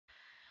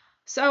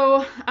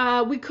So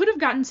we could have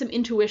gotten some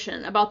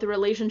intuition about the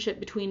relationship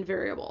between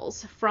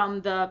variables from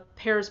the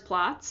pairs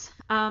plots,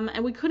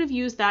 and we could have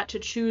used that to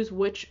choose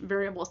which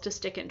variables to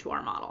stick into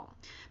our model.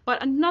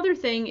 But another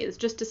thing is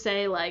just to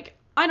say, like,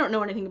 I don't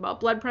know anything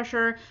about blood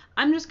pressure.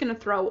 I'm just going to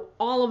throw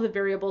all of the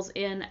variables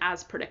in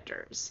as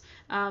predictors.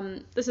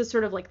 This is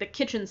sort of like the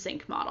kitchen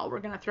sink model. We're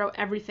going to throw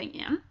everything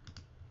in.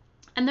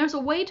 And there's a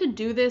way to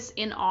do this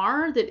in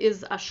R that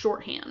is a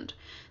shorthand.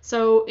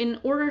 So in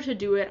order to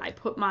do it, I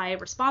put my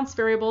response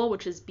variable,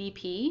 which is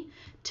BP,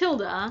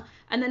 tilde,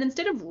 and then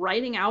instead of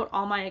writing out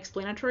all my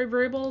explanatory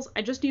variables,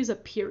 I just use a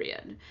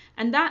period.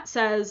 And that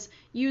says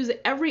use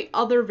every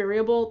other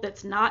variable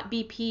that's not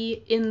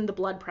BP in the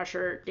blood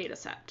pressure data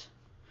set.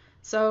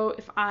 So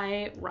if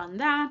I run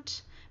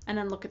that and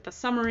then look at the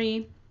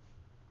summary,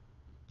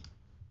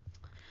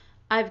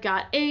 I've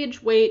got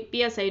age, weight,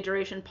 BSA,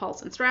 duration,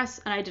 pulse, and stress,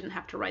 and I didn't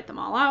have to write them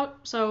all out,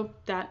 so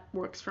that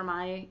works for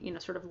my,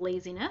 sort of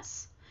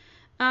laziness.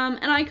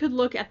 And I could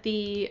look at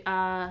the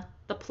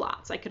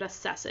plots. I could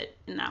assess it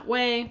in that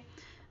way.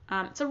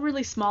 It's a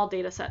really small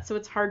data set, so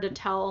it's hard to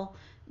tell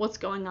what's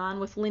going on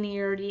with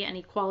linearity and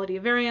equality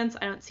of variance.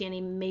 I don't see any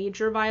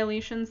major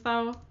violations,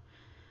 though.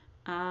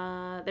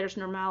 There's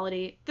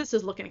normality. This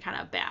is looking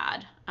kind of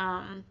bad.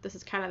 This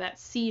is kind of that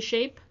C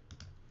shape.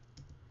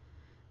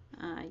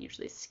 I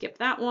usually skip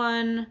that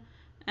one.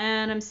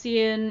 And I'm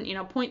seeing,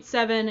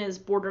 0.7 is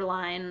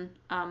borderline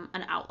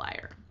an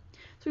outlier.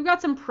 So we've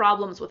got some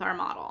problems with our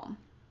model.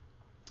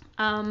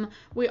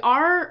 We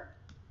are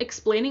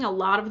explaining a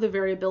lot of the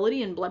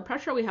variability in blood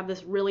pressure. We have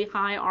this really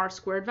high R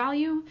squared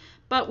value,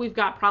 but we've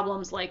got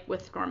problems like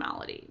with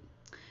normality.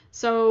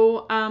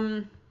 So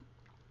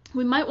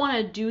we might want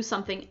to do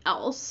something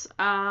else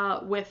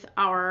with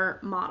our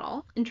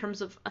model in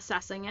terms of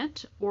assessing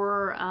it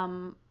or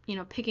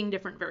picking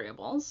different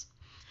variables.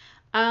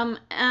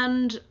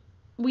 And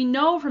we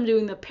know from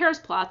doing the pairs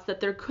plots that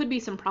there could be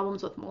some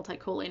problems with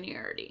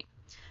multicollinearity.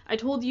 I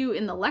told you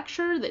in the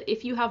lecture that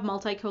if you have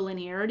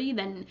multicollinearity,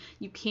 then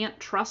you can't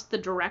trust the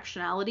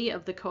directionality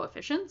of the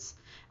coefficients.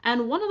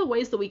 And one of the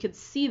ways that we could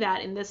see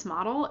that in this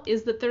model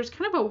is that there's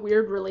kind of a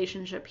weird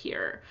relationship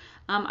here.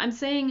 I'm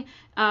saying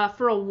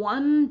for a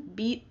 1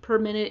 beat per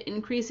minute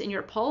increase in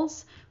your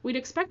pulse, we'd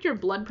expect your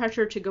blood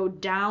pressure to go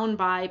down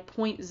by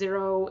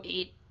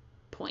 0.08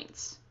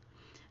 points.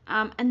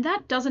 And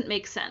that doesn't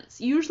make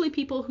sense. Usually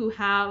people who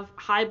have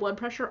high blood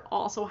pressure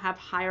also have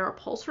higher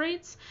pulse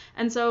rates.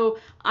 And so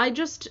I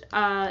just,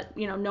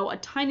 know a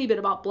tiny bit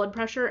about blood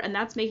pressure, and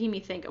that's making me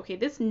think, okay,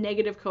 this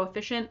negative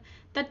coefficient,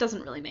 that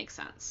doesn't really make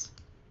sense.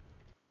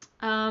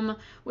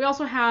 We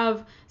also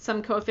have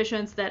some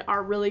coefficients that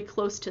are really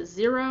close to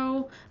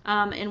 0,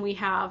 and we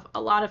have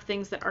a lot of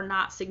things that are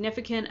not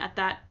significant at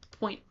that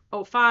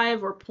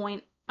 0.05 or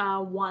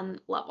 0.1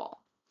 level.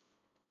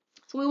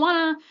 So we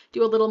want to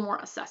do a little more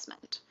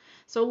assessment.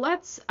 So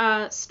let's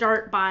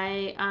start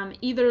by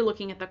either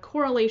looking at the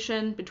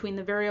correlation between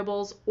the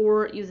variables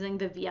or using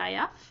the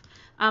VIF.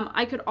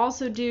 I could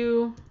also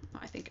do,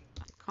 I think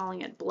I'm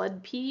calling it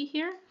blood P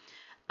here.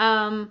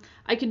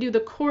 I could do the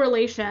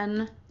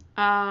correlation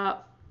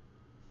of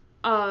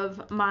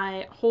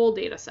my whole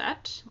data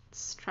set.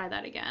 Let's try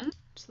that again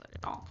so that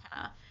it all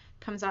kind of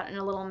comes out in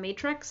a little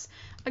matrix.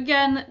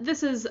 Again,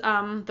 this is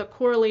the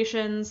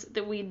correlations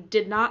that we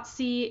did not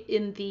see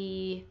in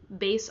the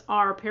base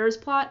R pairs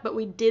plot, but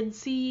we did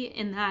see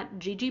in that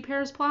GG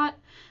pairs plot.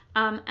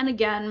 And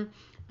again,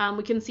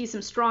 we can see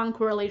some strong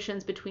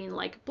correlations between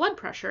like blood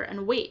pressure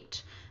and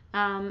weight.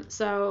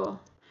 So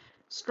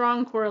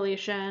strong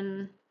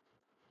correlation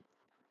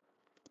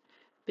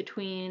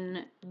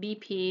between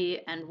BP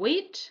and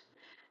weight.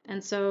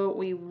 And so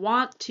we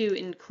want to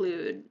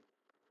include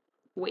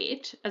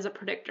weight as a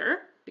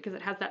predictor because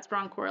it has that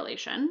strong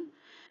correlation.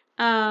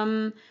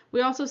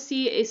 We also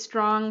see a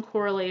strong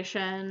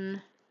correlation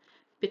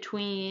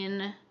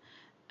between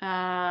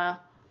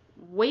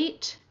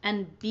weight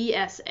and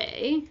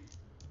BSA.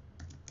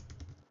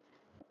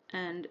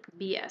 And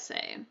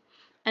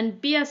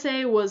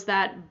BSA was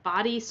that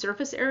body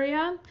surface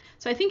area.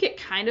 So I think it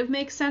kind of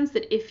makes sense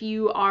that if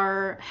you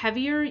are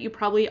heavier, you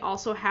probably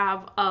also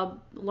have a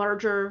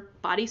larger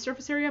body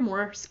surface area,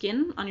 more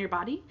skin on your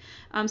body.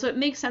 So it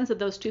makes sense that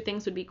those two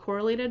things would be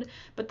correlated,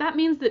 but that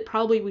means that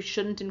probably we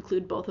shouldn't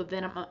include both of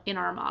them in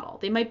our model.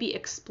 They might be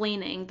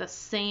explaining the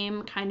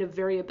same kind of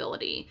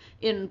variability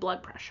in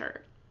blood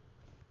pressure.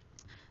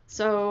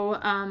 So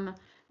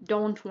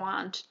don't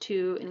want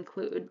to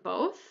include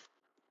both.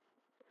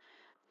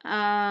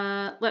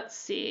 Let's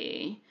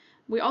see.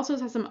 We also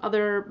have some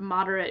other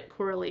moderate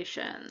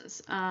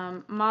correlations.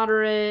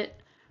 Moderate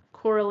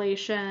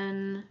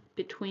correlation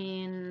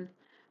between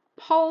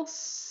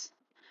pulse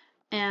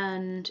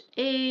and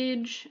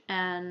age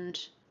and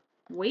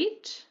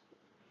weight.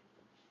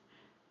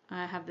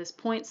 I have this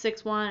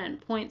 0.61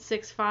 and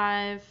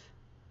 0.65.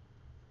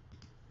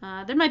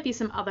 There might be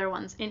some other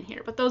ones in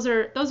here, but those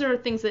are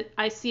things that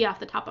I see off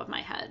the top of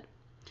my head.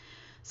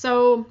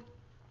 So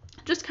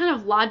just kind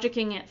of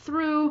logicking it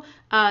through,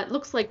 it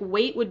looks like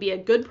weight would be a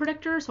good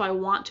predictor, so I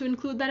want to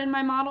include that in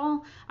my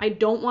model. I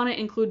don't want to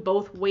include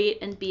both weight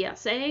and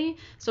BSA,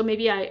 so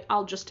maybe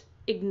I'll just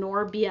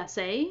ignore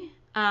BSA.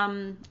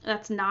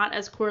 That's not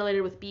as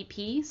correlated with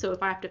BP, so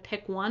if I have to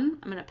pick one,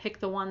 I'm going to pick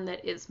the one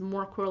that is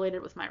more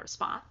correlated with my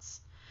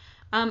response.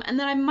 And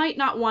then I might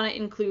not want to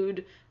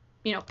include,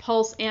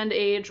 pulse and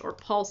age or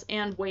pulse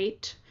and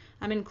weight.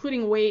 I'm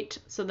including weight,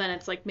 so then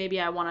it's like maybe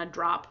I want to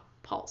drop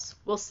pulse.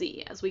 We'll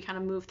see as we kind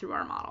of move through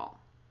our model.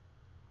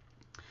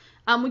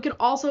 We could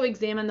also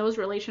examine those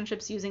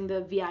relationships using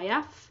the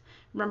VIF.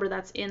 Remember,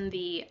 that's in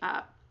the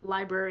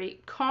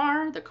library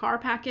CAR, the CAR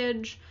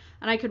package,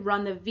 and I could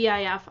run the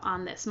VIF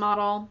on this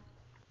model.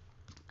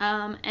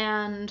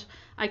 And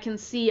I can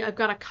see I've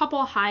got a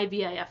couple high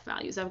VIF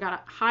values. I've got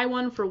a high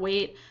one for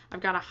weight,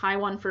 I've got a high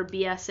one for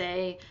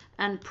BSA,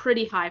 and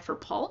pretty high for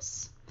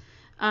pulse.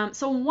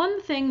 So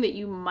one thing that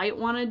you might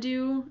want to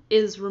do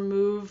is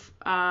remove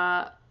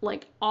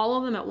like all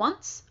of them at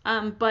once,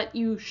 but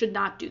you should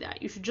not do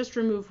that. You should just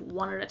remove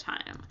one at a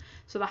time.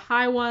 So the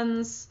high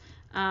ones,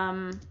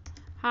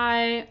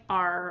 high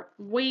are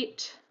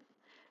weight,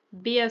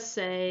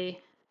 BSA,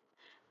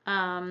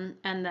 and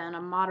then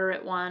a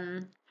moderate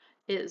one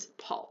is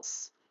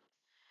pulse.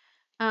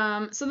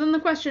 So then the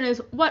question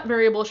is, what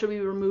variable should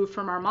we remove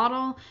from our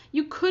model?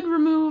 You could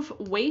remove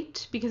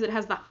weight because it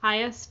has the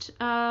highest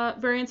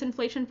variance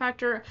inflation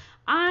factor.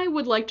 I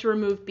would like to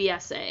remove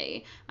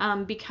BSA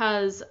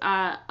because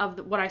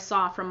of what I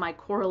saw from my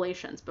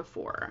correlations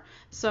before.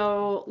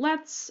 So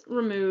let's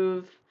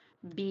remove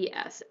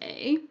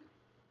BSA.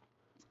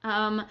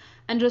 And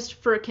just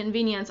for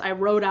convenience, I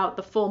wrote out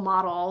the full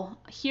model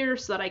here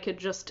so that I could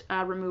just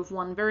remove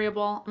one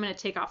variable. I'm going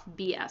to take off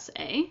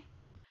BSA.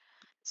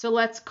 So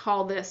let's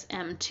call this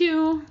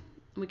M2.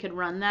 We could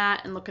run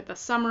that and look at the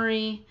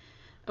summary.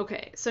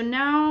 Okay, so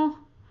now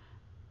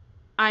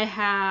I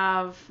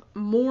have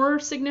more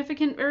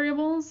significant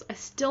variables. I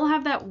still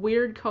have that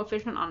weird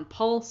coefficient on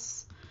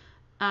pulse.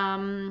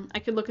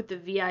 I could look at the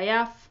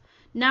VIF.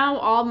 Now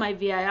all my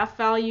VIF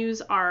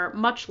values are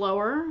much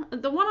lower.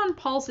 The one on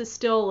pulse is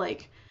still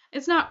like,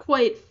 it's not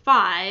quite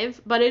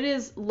 5, but it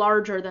is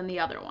larger than the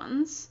other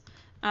ones.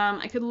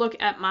 I could look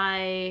at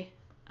my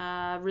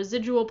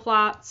residual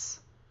plots.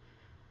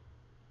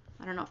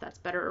 I don't know if that's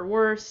better or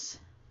worse.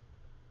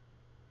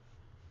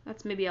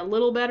 That's maybe a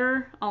little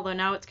better, although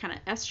now it's kind of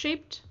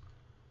S-shaped.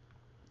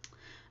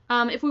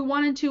 If we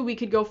wanted to, we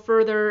could go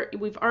further.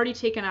 We've already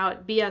taken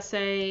out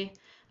BSA.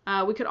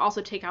 We could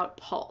also take out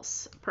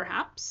pulse,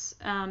 perhaps,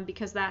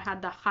 because that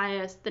had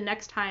the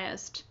next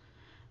highest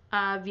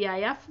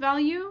VIF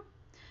value.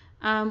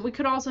 We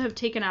could also have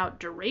taken out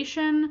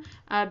duration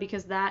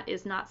because that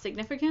is not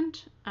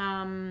significant.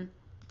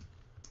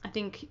 I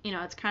think,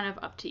 it's kind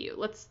of up to you.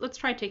 Let's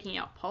try taking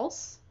out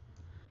pulse.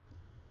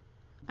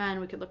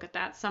 And we could look at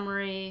that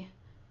summary.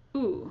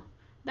 Ooh,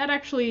 that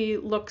actually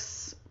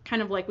looks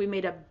kind of like we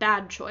made a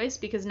bad choice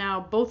because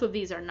now both of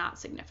these are not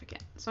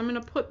significant. So I'm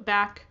going to put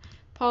back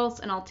pulse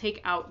and I'll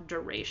take out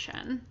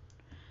duration.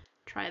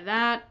 Try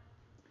that.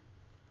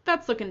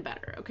 That's looking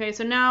better. Okay,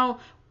 so now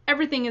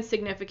everything is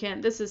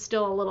significant. This is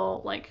still a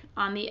little like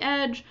on the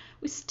edge.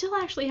 We still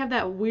actually have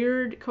that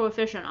weird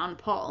coefficient on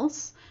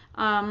pulse.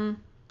 But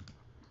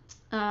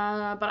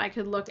I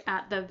could look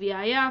at the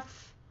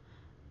VIF.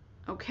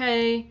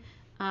 Okay.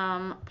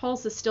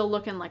 Pulse is still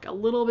looking like a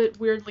little bit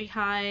weirdly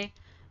high.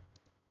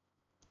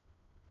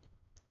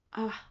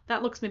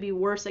 That looks maybe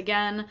worse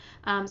again.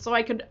 So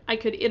I could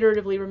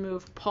iteratively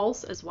remove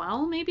pulse as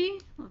well, maybe.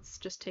 Let's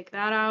just take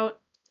that out.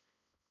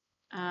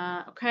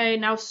 Okay,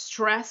 now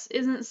stress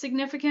isn't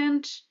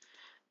significant,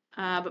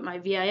 but my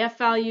VIF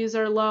values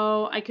are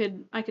low. I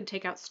could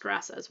take out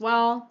stress as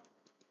well.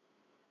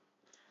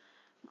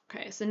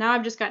 Okay, so now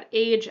I've just got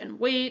age and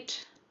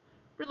weight,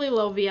 really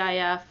low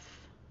VIF.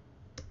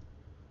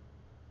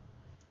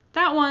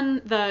 That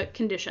one, the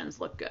conditions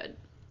look good.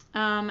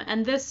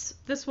 And this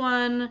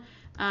one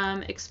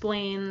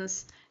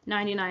explains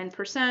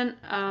 99%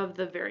 of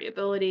the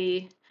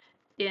variability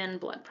in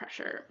blood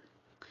pressure.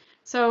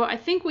 So I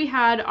think we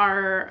had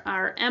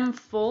our M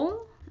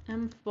full.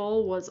 M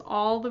full was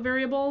all the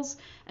variables,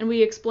 and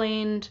we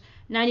explained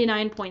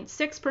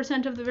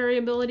 99.6% of the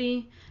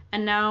variability.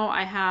 And now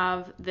I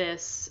have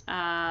this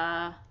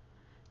M3.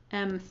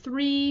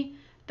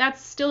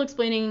 That's still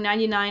explaining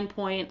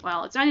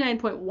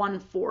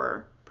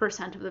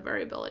 99.14% of the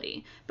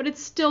variability, but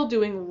it's still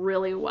doing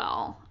really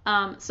well.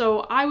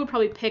 So I would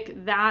probably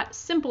pick that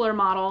simpler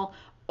model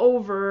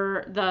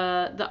over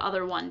the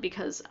other one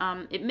because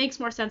it makes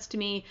more sense to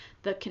me.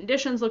 The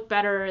conditions look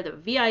better, the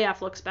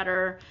VIF looks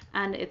better,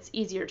 and it's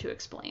easier to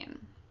explain.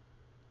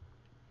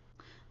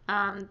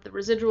 The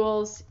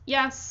residuals,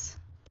 yes,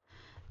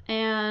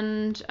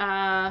 and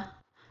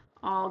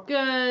all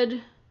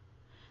good.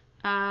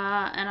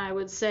 And I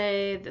would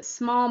say the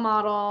small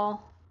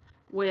model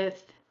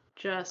with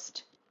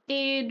just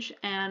age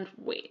and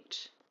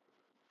weight.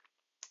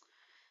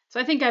 So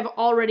I think I've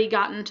already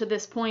gotten to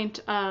this point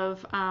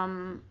of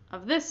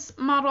this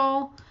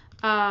model.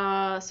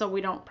 So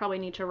we don't probably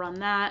need to run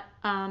that.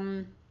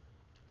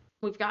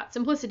 We've got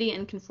simplicity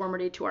and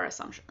conformity to our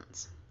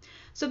assumptions.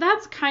 So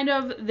that's kind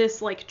of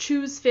this like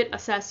choose, fit,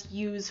 assess,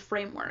 use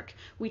framework.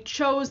 We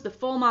chose the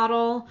full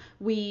model,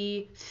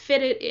 we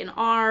fit it in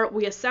R,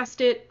 we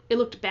assessed it, it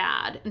looked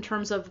bad in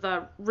terms of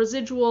the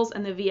residuals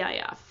and the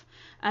VIF.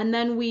 And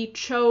then we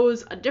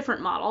chose a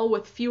different model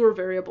with fewer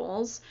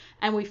variables,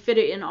 and we fit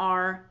it in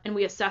R, and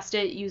we assessed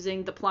it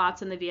using the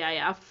plots and the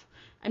VIF.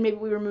 And maybe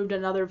we removed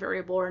another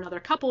variable or another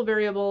couple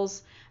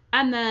variables,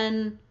 and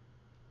then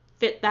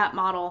fit that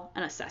model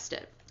and assessed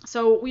it.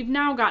 So we've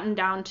now gotten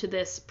down to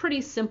this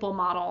pretty simple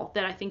model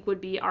that I think would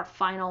be our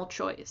final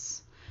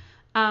choice.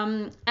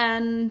 And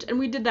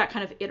we did that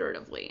kind of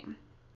iteratively.